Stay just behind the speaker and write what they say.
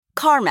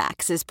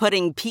CarMax is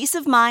putting peace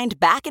of mind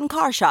back in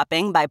car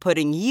shopping by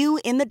putting you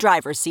in the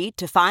driver's seat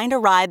to find a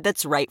ride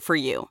that's right for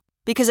you.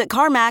 Because at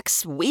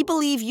CarMax, we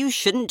believe you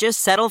shouldn't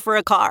just settle for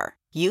a car.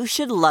 You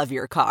should love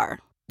your car.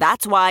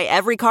 That's why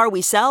every car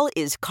we sell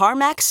is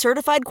CarMax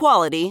certified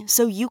quality,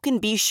 so you can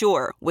be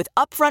sure with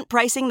upfront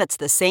pricing that's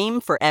the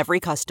same for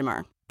every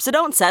customer. So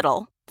don't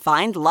settle.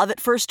 Find love at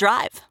first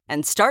drive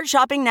and start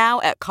shopping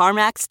now at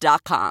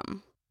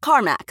CarMax.com.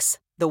 CarMax,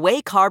 the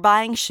way car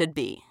buying should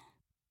be.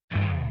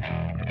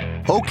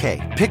 Okay,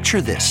 picture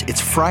this.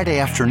 It's Friday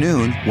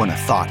afternoon when a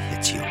thought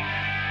hits you.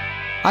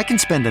 I can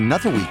spend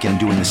another weekend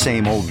doing the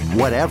same old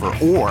whatever,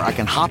 or I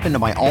can hop into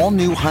my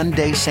all-new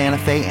Hyundai Santa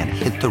Fe and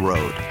hit the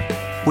road.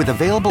 With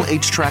available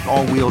H-Track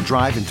all-wheel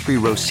drive and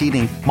 3-row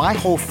seating, my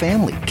whole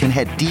family can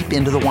head deep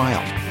into the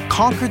wild.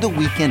 Conquer the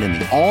weekend in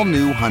the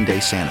all-new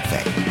Hyundai Santa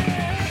Fe.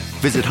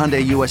 Visit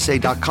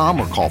HyundaiUSA.com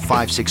or call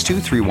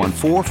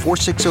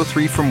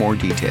 562-314-4603 for more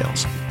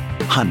details.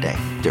 Hyundai,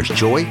 there's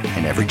joy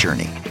in every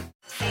journey.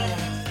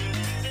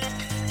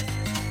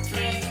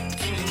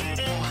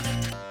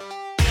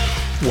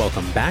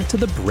 Welcome back to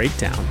The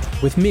Breakdown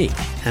with me,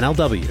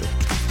 NLW.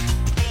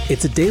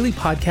 It's a daily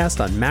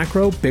podcast on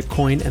macro,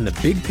 Bitcoin, and the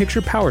big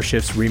picture power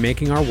shifts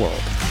remaking our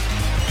world.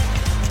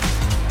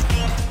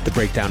 The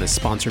Breakdown is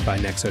sponsored by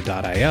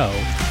Nexo.io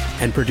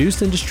and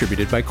produced and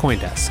distributed by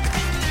CoinDesk.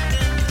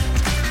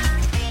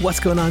 What's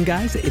going on,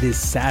 guys? It is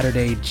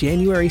Saturday,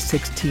 January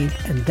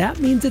 16th, and that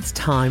means it's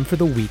time for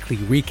the weekly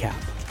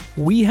recap.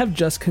 We have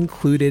just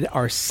concluded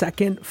our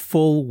second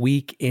full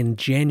week in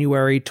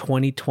January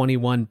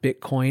 2021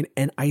 Bitcoin,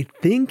 and I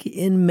think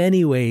in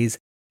many ways,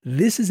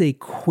 this is a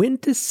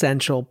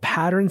quintessential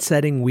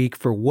pattern-setting week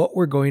for what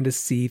we're going to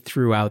see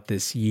throughout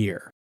this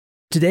year.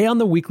 Today on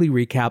the weekly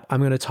recap, I'm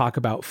going to talk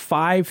about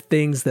 5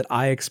 things that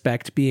I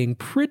expect being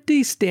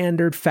pretty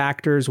standard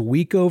factors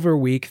week over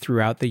week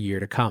throughout the year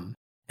to come.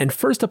 And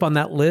first up on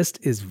that list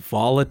is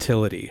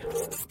volatility.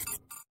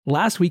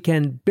 Last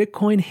weekend,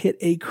 Bitcoin hit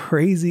a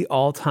crazy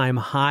all-time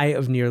high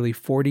of nearly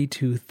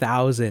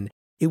 42,000.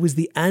 It was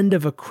the end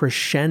of a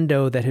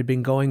crescendo that had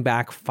been going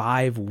back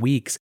 5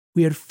 weeks.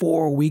 We had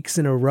 4 weeks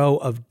in a row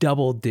of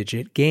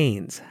double-digit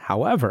gains.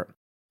 However,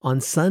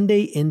 on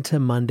Sunday into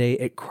Monday,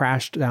 it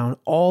crashed down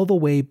all the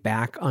way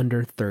back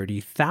under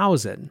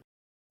 30,000.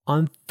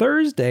 On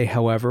Thursday,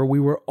 however, we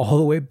were all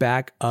the way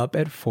back up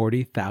at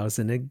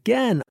 40,000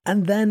 again.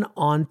 And then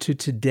on to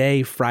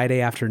today,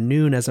 Friday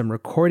afternoon, as I'm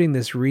recording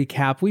this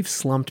recap, we've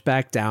slumped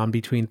back down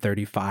between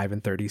 35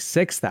 and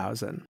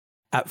 36,000.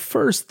 At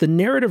first, the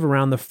narrative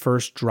around the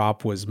first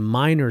drop was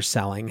miner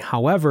selling.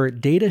 However,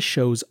 data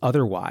shows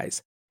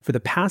otherwise. For the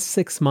past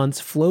 6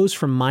 months, flows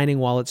from mining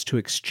wallets to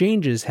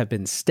exchanges have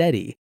been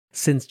steady.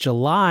 Since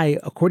July,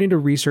 according to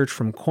research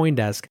from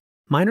CoinDesk,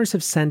 miners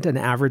have sent an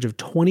average of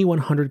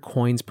 2,100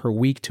 coins per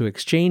week to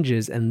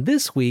exchanges, and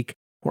this week,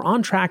 we're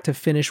on track to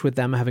finish with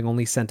them having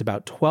only sent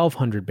about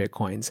 1,200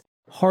 Bitcoins.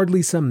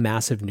 Hardly some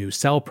massive new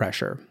sell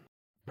pressure.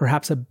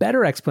 Perhaps a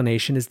better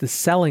explanation is the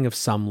selling of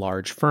some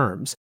large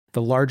firms.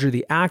 The larger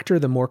the actor,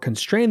 the more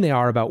constrained they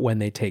are about when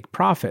they take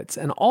profits,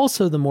 and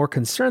also the more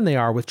concerned they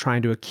are with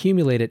trying to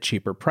accumulate at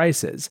cheaper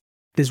prices.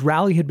 This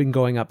rally had been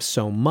going up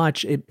so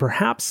much, it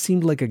perhaps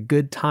seemed like a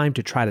good time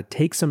to try to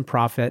take some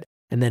profit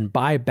and then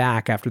buy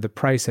back after the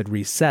price had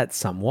reset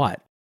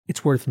somewhat.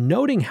 It's worth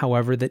noting,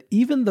 however, that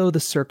even though the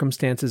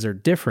circumstances are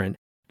different,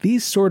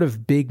 these sort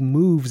of big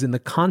moves in the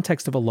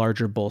context of a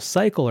larger bull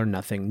cycle are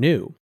nothing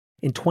new.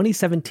 In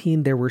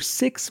 2017, there were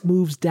 6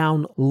 moves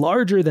down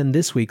larger than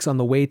this week's on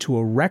the way to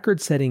a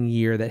record-setting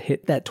year that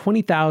hit that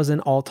 20,000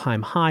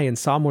 all-time high and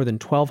saw more than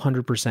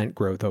 1,200%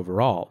 growth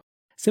overall.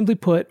 Simply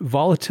put,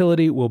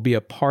 volatility will be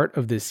a part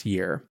of this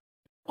year.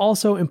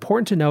 Also,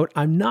 important to note,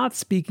 I'm not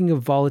speaking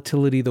of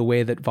volatility the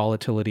way that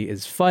volatility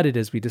is FUDed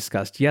as we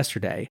discussed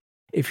yesterday.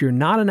 If you're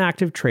not an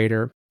active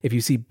trader, if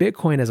you see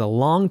Bitcoin as a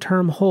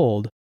long-term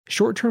hold,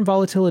 short-term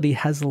volatility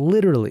has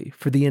literally,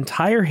 for the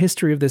entire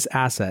history of this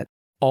asset,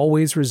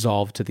 always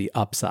resolved to the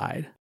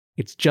upside.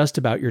 It's just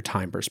about your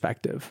time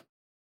perspective.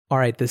 All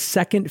right, the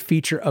second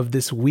feature of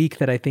this week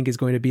that I think is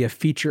going to be a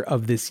feature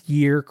of this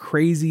year,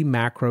 crazy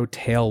macro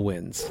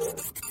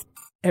tailwinds.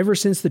 Ever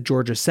since the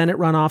Georgia Senate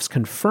runoffs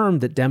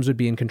confirmed that Dems would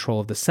be in control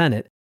of the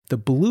Senate, the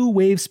blue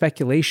wave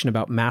speculation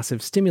about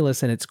massive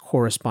stimulus and its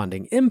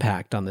corresponding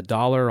impact on the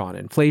dollar, on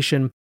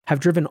inflation,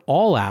 have driven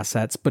all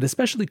assets, but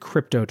especially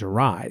crypto, to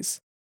rise.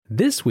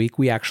 This week,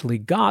 we actually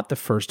got the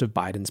first of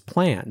Biden's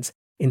plans.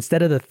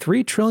 Instead of the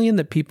 $3 trillion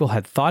that people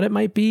had thought it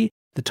might be,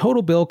 the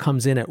total bill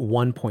comes in at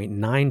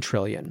 $1.9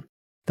 trillion.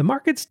 The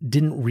markets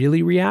didn't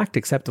really react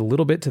except a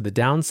little bit to the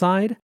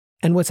downside.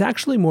 And what's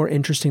actually more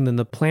interesting than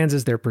the plans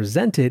as they're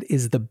presented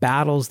is the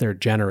battles they're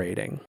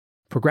generating.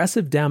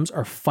 Progressive Dems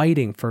are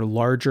fighting for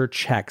larger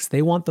checks.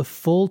 They want the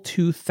full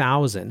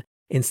 $2,000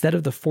 instead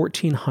of the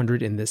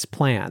 $1,400 in this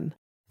plan.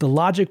 The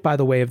logic, by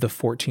the way, of the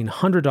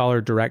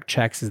 $1,400 direct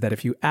checks is that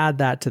if you add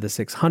that to the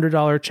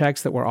 $600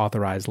 checks that were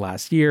authorized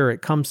last year,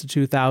 it comes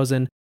to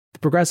 $2,000. The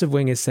progressive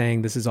wing is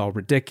saying this is all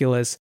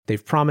ridiculous.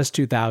 They've promised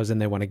 $2,000.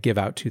 They want to give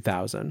out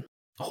 $2,000.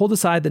 Hold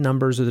aside the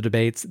numbers or the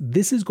debates,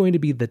 this is going to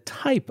be the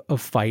type of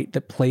fight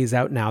that plays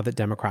out now that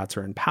Democrats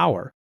are in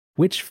power,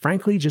 which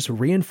frankly just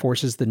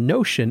reinforces the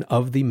notion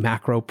of the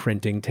macro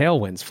printing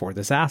tailwinds for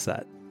this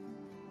asset.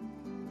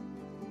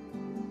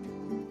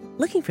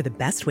 Looking for the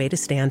best way to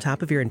stay on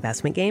top of your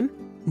investment game?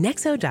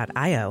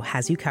 Nexo.io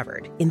has you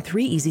covered in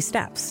 3 easy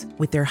steps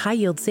with their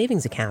high-yield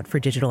savings account for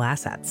digital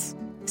assets.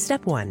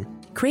 Step 1.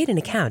 Create an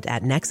account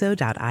at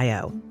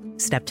Nexo.io.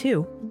 Step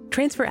 2.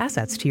 Transfer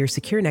assets to your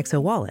secure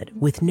Nexo wallet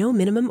with no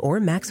minimum or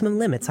maximum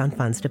limits on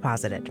funds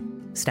deposited.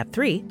 Step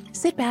 3.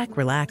 Sit back,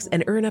 relax,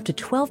 and earn up to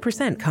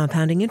 12%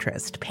 compounding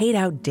interest paid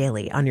out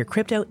daily on your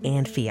crypto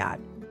and fiat.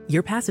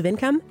 Your passive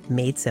income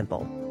made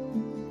simple.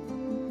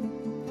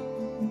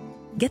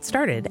 Get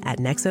started at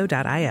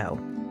Nexo.io.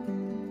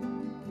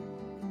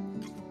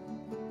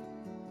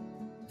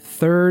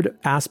 Third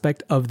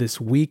aspect of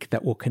this week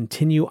that will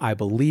continue, I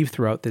believe,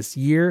 throughout this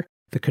year,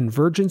 the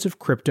convergence of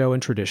crypto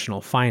and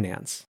traditional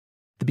finance.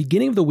 The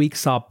beginning of the week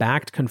saw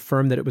Bakkt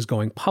confirm that it was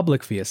going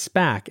public via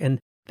SPAC, and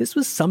this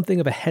was something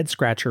of a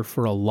head-scratcher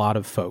for a lot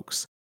of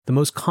folks. The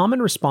most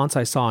common response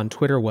I saw on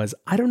Twitter was,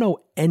 "I don't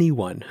know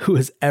anyone who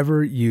has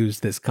ever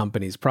used this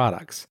company's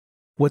products."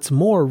 What's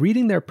more,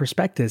 reading their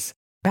prospectus,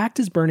 Bakkt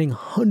is burning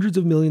hundreds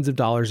of millions of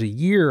dollars a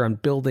year on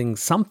building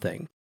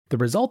something, the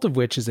result of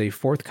which is a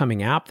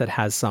forthcoming app that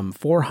has some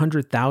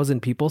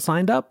 400,000 people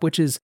signed up, which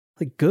is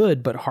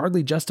good, but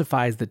hardly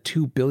justifies the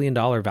 $2 billion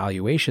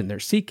valuation they're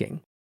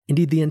seeking.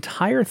 Indeed, the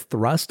entire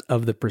thrust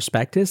of the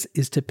prospectus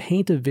is to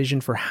paint a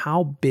vision for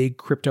how big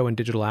crypto and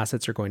digital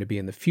assets are going to be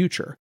in the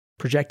future,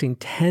 projecting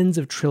tens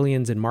of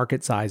trillions in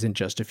market size in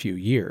just a few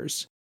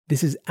years.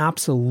 This is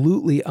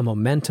absolutely a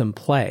momentum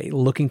play,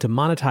 looking to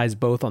monetize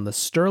both on the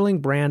sterling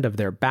brand of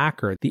their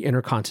backer, the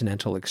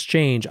Intercontinental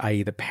Exchange,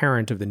 i.e. the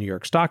parent of the New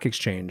York Stock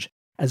Exchange,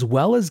 as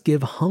well as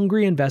give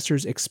hungry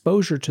investors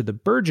exposure to the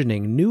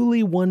burgeoning,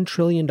 newly $1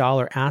 trillion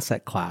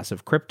asset class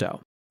of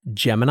crypto.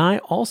 Gemini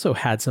also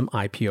had some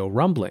IPO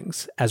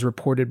rumblings. As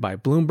reported by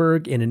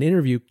Bloomberg, in an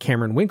interview,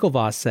 Cameron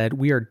Winklevoss said,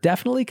 "We are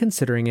definitely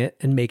considering it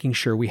and making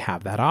sure we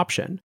have that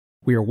option.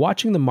 We are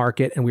watching the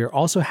market, and we are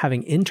also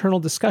having internal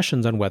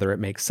discussions on whether it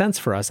makes sense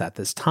for us at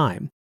this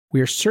time.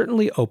 We are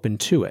certainly open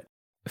to it."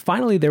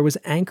 Finally, there was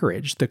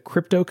Anchorage. The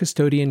crypto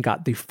custodian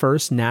got the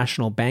first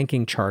national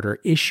banking charter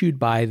issued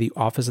by the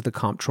Office of the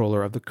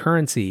Comptroller of the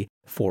Currency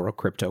for a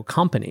crypto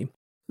company.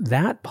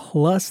 That,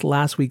 plus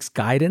last week's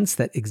guidance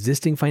that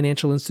existing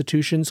financial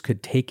institutions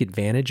could take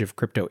advantage of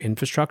crypto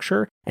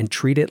infrastructure and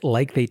treat it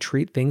like they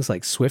treat things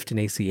like SWIFT and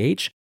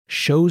ACH,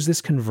 shows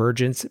this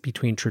convergence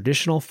between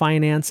traditional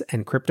finance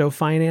and crypto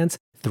finance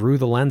through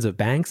the lens of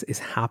banks is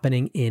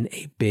happening in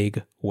a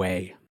big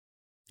way.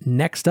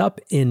 Next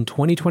up, in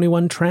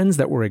 2021 trends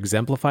that were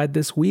exemplified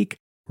this week,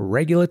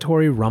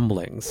 regulatory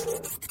rumblings.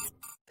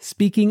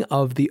 Speaking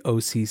of the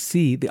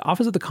OCC, the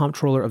Office of the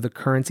Comptroller of the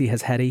Currency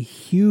has had a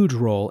huge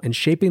role in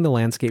shaping the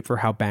landscape for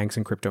how banks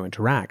and crypto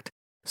interact.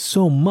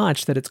 So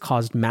much that it's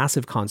caused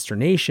massive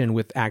consternation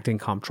with acting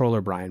Comptroller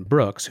Brian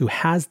Brooks, who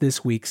has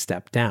this week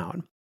stepped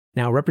down.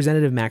 Now,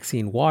 Representative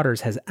Maxine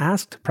Waters has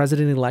asked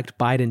President-elect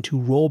Biden to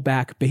roll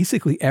back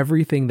basically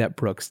everything that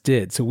Brooks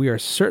did, so we are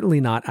certainly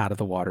not out of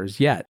the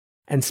waters yet.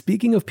 And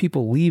speaking of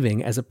people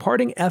leaving, as a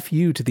parting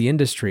FU to the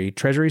industry,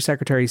 Treasury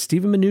Secretary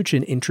Steven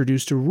Mnuchin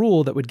introduced a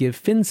rule that would give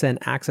FinCEN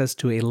access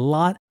to a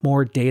lot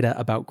more data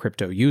about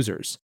crypto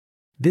users.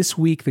 This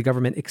week, the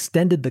government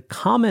extended the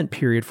comment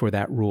period for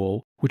that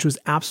rule, which was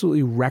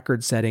absolutely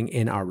record-setting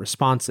in our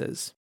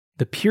responses.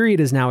 The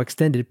period is now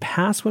extended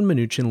past when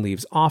Mnuchin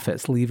leaves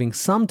office, leaving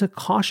some to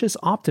cautious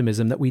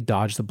optimism that we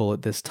dodged the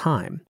bullet this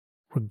time.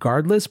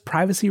 Regardless,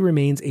 privacy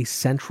remains a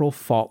central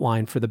fault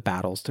line for the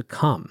battles to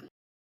come.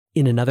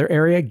 In another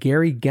area,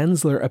 Gary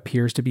Gensler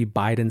appears to be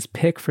Biden's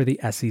pick for the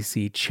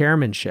SEC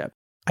chairmanship.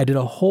 I did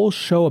a whole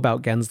show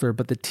about Gensler,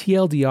 but the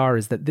TLDR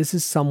is that this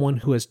is someone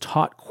who has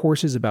taught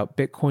courses about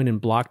Bitcoin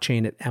and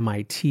blockchain at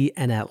MIT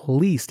and at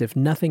least, if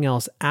nothing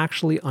else,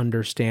 actually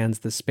understands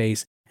the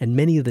space and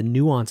many of the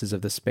nuances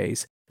of the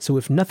space. So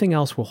if nothing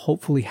else, we'll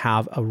hopefully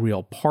have a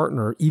real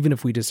partner, even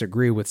if we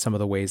disagree with some of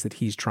the ways that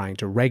he's trying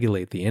to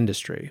regulate the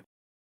industry.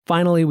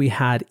 Finally, we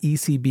had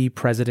ECB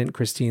President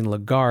Christine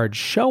Lagarde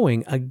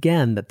showing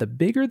again that the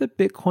bigger that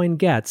Bitcoin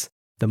gets,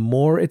 the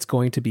more it's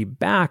going to be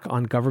back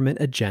on government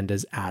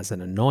agendas as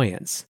an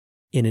annoyance.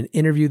 In an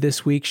interview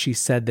this week, she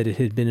said that it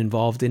had been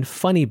involved in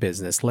funny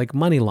business like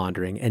money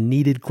laundering and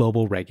needed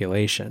global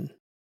regulation.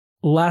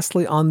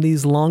 Lastly, on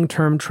these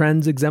long-term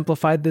trends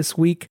exemplified this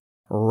week,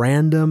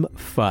 random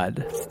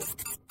FUD.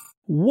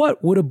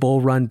 What would a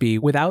bull run be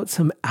without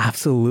some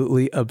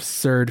absolutely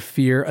absurd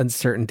fear,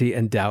 uncertainty,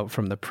 and doubt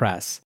from the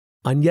press?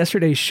 On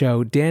yesterday's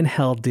show, Dan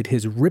Held did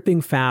his ripping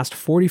fast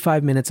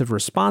 45 minutes of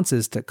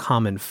responses to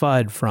common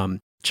FUD, from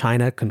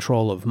China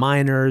control of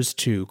miners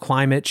to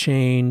climate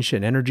change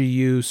and energy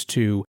use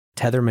to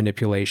tether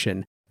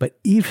manipulation. But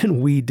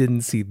even we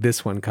didn't see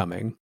this one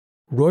coming.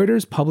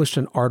 Reuters published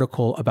an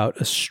article about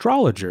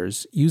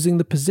astrologers using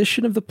the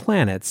position of the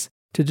planets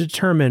to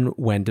determine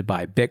when to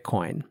buy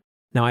Bitcoin.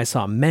 Now, I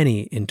saw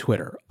many in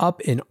Twitter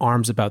up in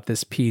arms about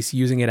this piece,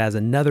 using it as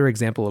another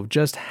example of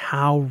just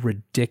how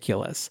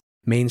ridiculous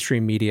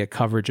mainstream media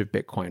coverage of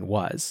Bitcoin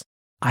was.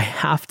 I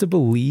have to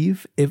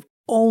believe, if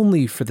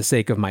only for the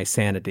sake of my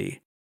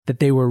sanity, that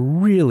they were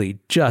really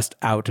just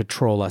out to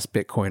troll us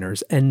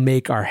Bitcoiners and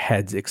make our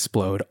heads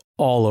explode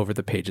all over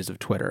the pages of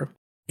Twitter.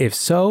 If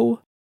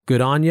so,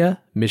 good on ya,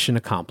 mission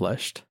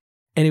accomplished.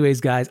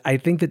 Anyways, guys, I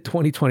think that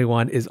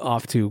 2021 is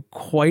off to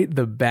quite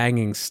the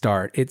banging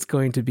start. It's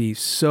going to be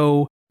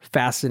so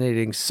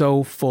fascinating,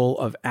 so full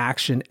of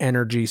action,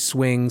 energy,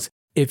 swings.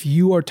 If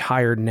you are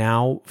tired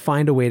now,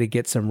 find a way to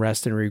get some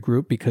rest and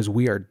regroup because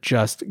we are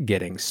just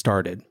getting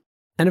started.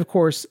 And of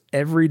course,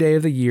 every day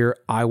of the year,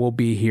 I will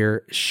be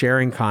here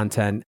sharing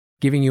content,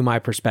 giving you my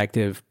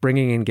perspective,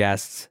 bringing in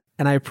guests,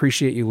 and I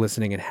appreciate you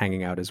listening and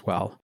hanging out as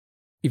well.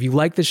 If you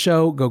like the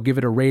show, go give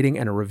it a rating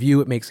and a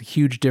review. It makes a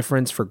huge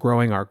difference for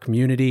growing our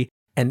community.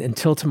 And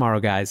until tomorrow,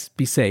 guys,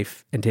 be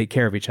safe and take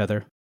care of each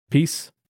other. Peace.